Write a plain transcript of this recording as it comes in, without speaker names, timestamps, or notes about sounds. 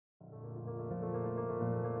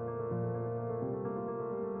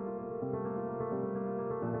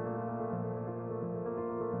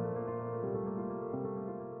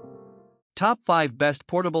Top 5 Best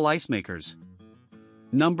Portable Ice Makers.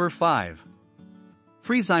 Number 5.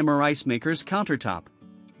 Freezimer Ice Maker's Countertop.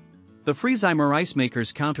 The Freezimer Ice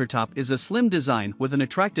Maker's Countertop is a slim design with an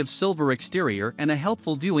attractive silver exterior and a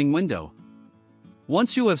helpful viewing window.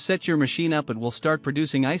 Once you have set your machine up, it will start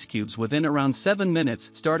producing ice cubes within around 7 minutes,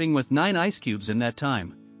 starting with 9 ice cubes in that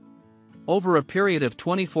time. Over a period of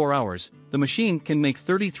 24 hours, the machine can make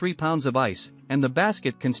 33 pounds of ice, and the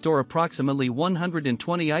basket can store approximately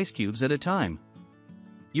 120 ice cubes at a time.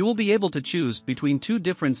 You will be able to choose between 2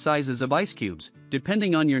 different sizes of ice cubes,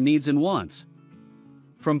 depending on your needs and wants.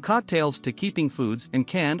 From cocktails to keeping foods and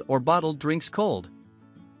canned or bottled drinks cold.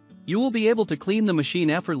 You will be able to clean the machine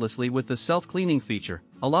effortlessly with the self-cleaning feature,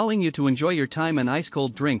 allowing you to enjoy your time and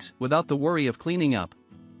ice-cold drinks without the worry of cleaning up.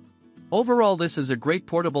 Overall, this is a great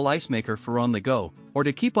portable ice maker for on the go, or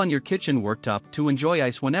to keep on your kitchen worktop to enjoy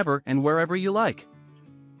ice whenever and wherever you like.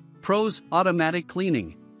 Pros: automatic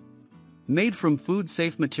cleaning. Made from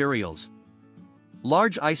food-safe materials.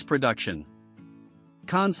 Large ice production.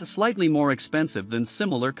 Cons: slightly more expensive than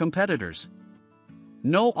similar competitors.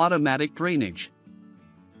 No automatic drainage.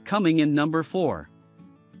 Coming in number 4.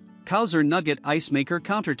 COWSAR Nugget Ice Maker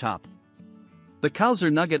Countertop. The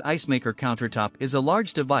COWSAR Nugget Ice Maker Countertop is a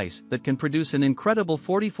large device that can produce an incredible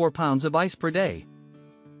 44 pounds of ice per day.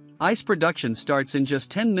 Ice production starts in just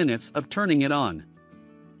 10 minutes of turning it on.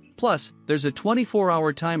 Plus, there's a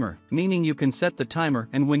 24-hour timer, meaning you can set the timer,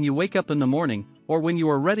 and when you wake up in the morning, or when you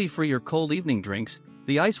are ready for your cold evening drinks,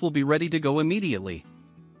 the ice will be ready to go immediately.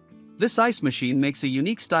 This ice machine makes a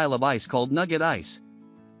unique style of ice called Nugget Ice.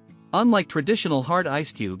 Unlike traditional hard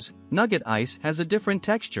ice cubes, Nugget Ice has a different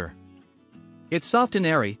texture. It's soft and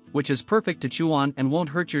airy, which is perfect to chew on and won't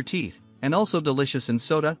hurt your teeth, and also delicious in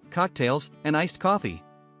soda, cocktails, and iced coffee.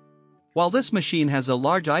 While this machine has a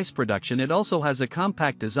large ice production, it also has a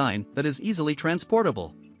compact design that is easily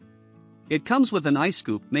transportable. It comes with an ice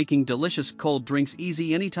scoop, making delicious cold drinks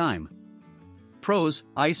easy anytime. Pros: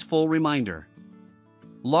 ice full reminder.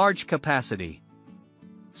 Large capacity.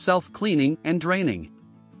 Self-cleaning and draining.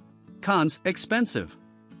 Cons: expensive.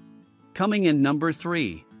 Coming in number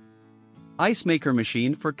 3. Ice Maker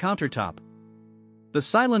Machine for Countertop. The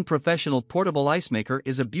Silent Professional Portable Ice Maker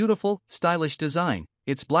is a beautiful, stylish design.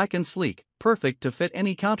 It's black and sleek, perfect to fit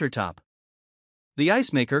any countertop. The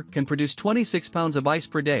ice maker can produce 26 pounds of ice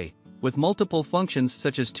per day, with multiple functions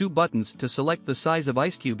such as 2 buttons to select the size of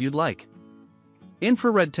ice cube you'd like.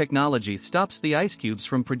 Infrared technology stops the ice cubes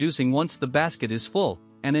from producing once the basket is full,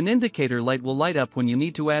 and an indicator light will light up when you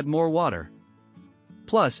need to add more water.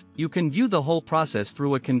 Plus, you can view the whole process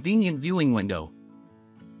through a convenient viewing window.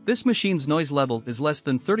 This machine's noise level is less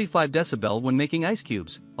than 35 decibel when making ice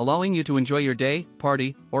cubes, allowing you to enjoy your day,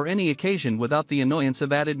 party, or any occasion without the annoyance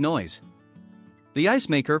of added noise. The ice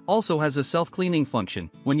maker also has a self-cleaning function.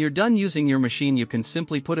 When you're done using your machine, you can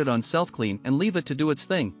simply put it on self-clean and leave it to do its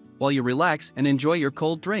thing, while you relax and enjoy your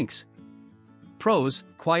cold drinks. Pros: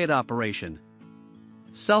 quiet operation.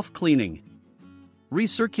 Self-cleaning.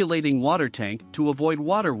 Recirculating water tank to avoid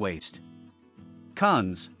water waste.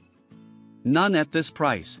 Cons: none at this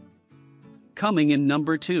price. Coming in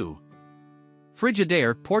number 2.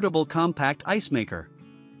 Frigidaire Portable Compact Ice Maker.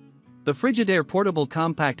 The Frigidaire Portable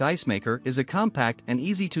Compact Ice Maker is a compact and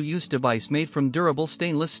easy-to-use device made from durable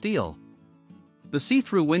stainless steel. The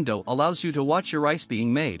see-through window allows you to watch your ice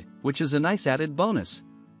being made, which is a nice added bonus.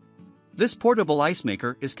 This portable ice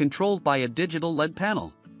maker is controlled by a digital LED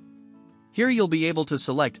panel. Here you'll be able to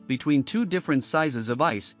select between 2 different sizes of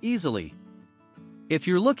ice easily. If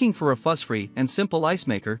you're looking for a fuss-free and simple ice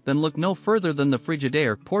maker, then look no further than the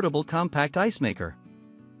Frigidaire Portable Compact Ice Maker.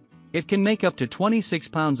 It can make up to 26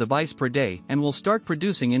 pounds of ice per day and will start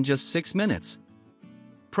producing in just 6 minutes.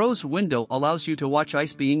 Pros: window allows you to watch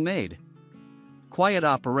ice being made. Quiet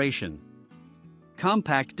operation.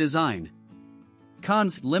 Compact design.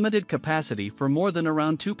 Cons: limited capacity for more than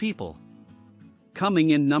around 2 people.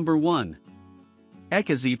 Coming in number 1.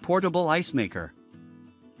 Ecozy Portable Ice Maker.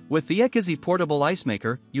 With the Ecozy Portable Ice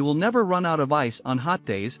Maker, you will never run out of ice on hot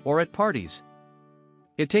days or at parties.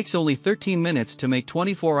 It takes only 13 minutes to make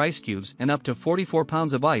 24 ice cubes and up to 44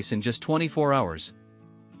 pounds of ice in just 24 hours.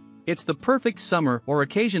 It's the perfect summer or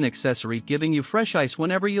occasion accessory, giving you fresh ice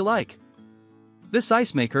whenever you like. This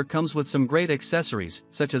ice maker comes with some great accessories,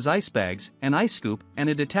 such as ice bags, an ice scoop, and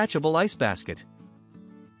a detachable ice basket.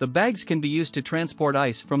 The bags can be used to transport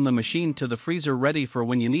ice from the machine to the freezer ready for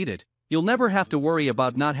when you need it. You'll never have to worry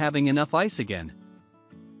about not having enough ice again.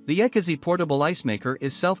 The Ecozy Portable Ice Maker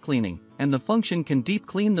is self-cleaning, and the function can deep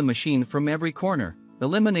clean the machine from every corner,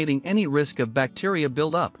 eliminating any risk of bacteria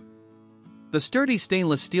buildup. The sturdy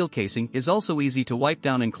stainless steel casing is also easy to wipe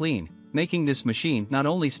down and clean, making this machine not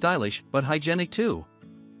only stylish but hygienic too.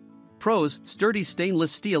 Pros: sturdy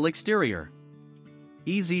stainless steel exterior.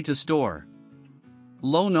 Easy to store.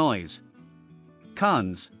 Low noise.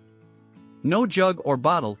 Cons: no jug or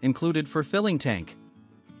bottle included for filling tank.